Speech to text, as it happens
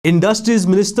Industries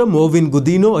Minister Mauvin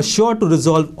assured to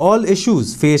resolve all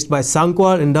issues faced by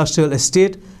Sancoale Industrial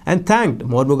Estate and thanked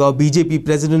Mormugao BJP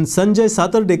President Sanjay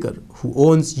Satardekar, who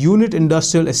owns Unit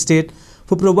Industrial Estate,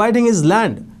 for providing his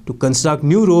land to construct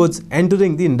new roads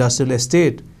entering the industrial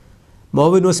estate.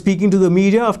 Mauvin was speaking to the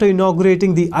media after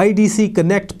inaugurating the IDC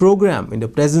Connect program in the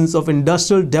presence of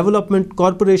Industrial Development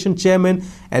Corporation Chairman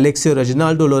Alexio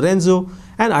Reginaldo Lorenzo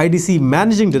and IDC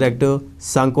Managing Director,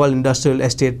 Sancoale Industrial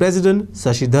Estate President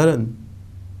Sashidharan.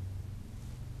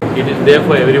 It is there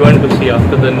for everyone to see.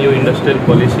 After the new industrial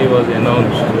policy was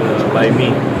announced by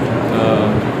me,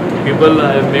 people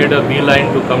have made a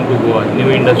beeline to come to Goa, new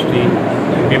industry,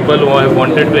 people who have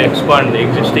wanted to expand the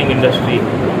existing industry.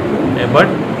 But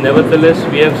nevertheless,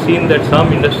 we have seen that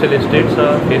some industrial estates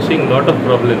are facing a lot of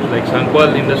problems. Like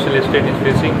Sancoale Industrial Estate is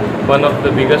facing one of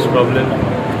the biggest problems.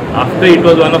 After it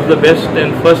was one of the best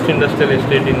and first industrial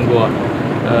estate in Goa,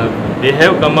 they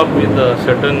have come up with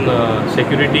certain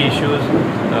security issues,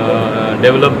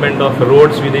 development of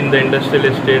roads within the industrial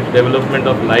estate, development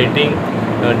of lighting,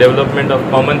 development of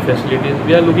common facilities.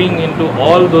 We are looking into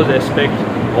all those aspects,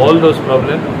 all those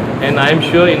problems, and I am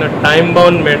sure in a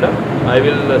time-bound manner, I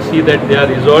will see that they are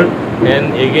resolved,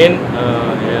 and again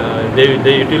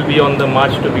it will be on the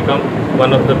march to become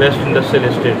one of the best industrial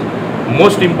estates.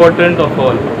 Most important of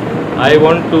all, I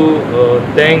want to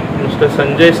thank Mr.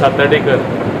 Sanjay Satardekar.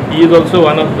 He is also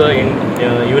one of the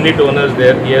unit owners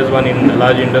there. He has one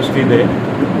large industry there.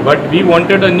 But we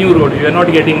wanted a new road. We are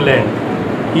not getting land.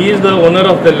 He is the owner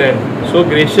of the land. So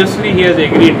graciously he has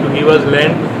agreed to give us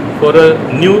land for a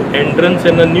new entrance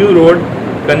and a new road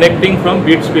connecting from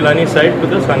Beats Pilani side to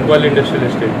the Sancoale Industrial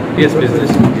Estate. Yes,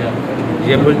 business.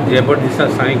 Jaipur दिसा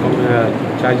Sai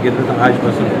charge घेतला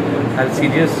आजपासून आज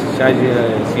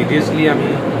seriously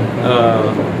आम्ही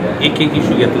एक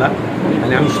issue घेतला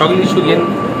आणि आम्ही सगळे इशू घेऊन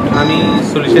आम्ही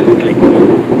सोल्युशन दिले.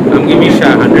 आमची विश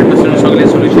 100% सगळे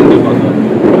सोल्युशन दिवपाक,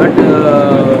 but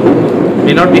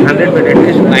may not be 100, but at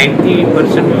least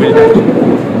 90% we will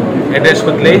address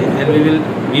करतले, and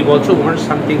we also want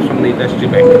something from the industry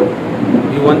back.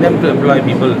 We want them to employ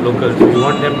people, locals. We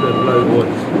want them to employ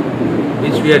ones,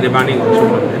 which we are demanding also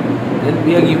from them. And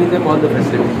we are giving them all the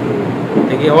facilities.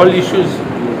 Like all issues,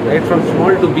 right from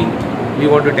small to big, we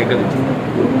want to tackle it.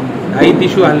 I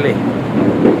issue halle.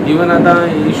 Even आता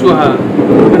issue हा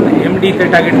MD ते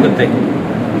target करते.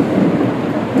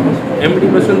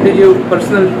 MD पासून ते जे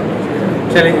personal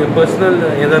challenge, personal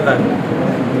हे जातात.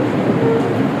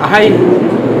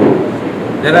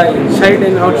 There are inside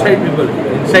and outside people,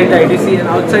 inside the IDC and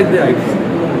outside the IDC.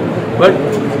 But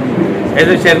as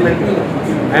a chairman,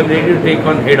 I am ready to take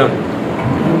on head-on.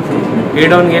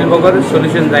 Head-on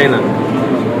solution zaina.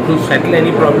 To settle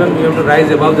any problem, we have to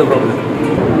rise above the problem.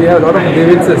 We have a lot of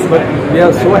grievances, but we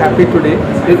are so happy today.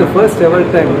 It is the first ever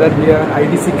time that we are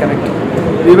IDC Connect.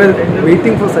 We were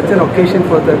waiting for such an occasion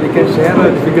for that we can share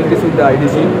our difficulties with the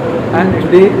IDC. And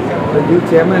today, the new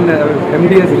chairman,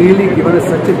 MD, has really given us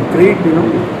such a great,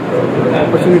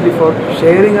 opportunity for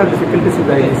sharing our difficulties with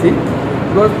the IDC.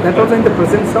 Because that was in the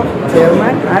presence of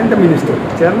chairman and the minister,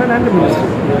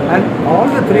 and all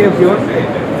the three have given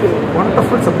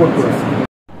wonderful support to us.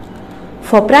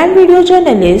 For Prime Video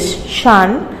journalist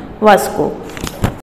Shan Vasco.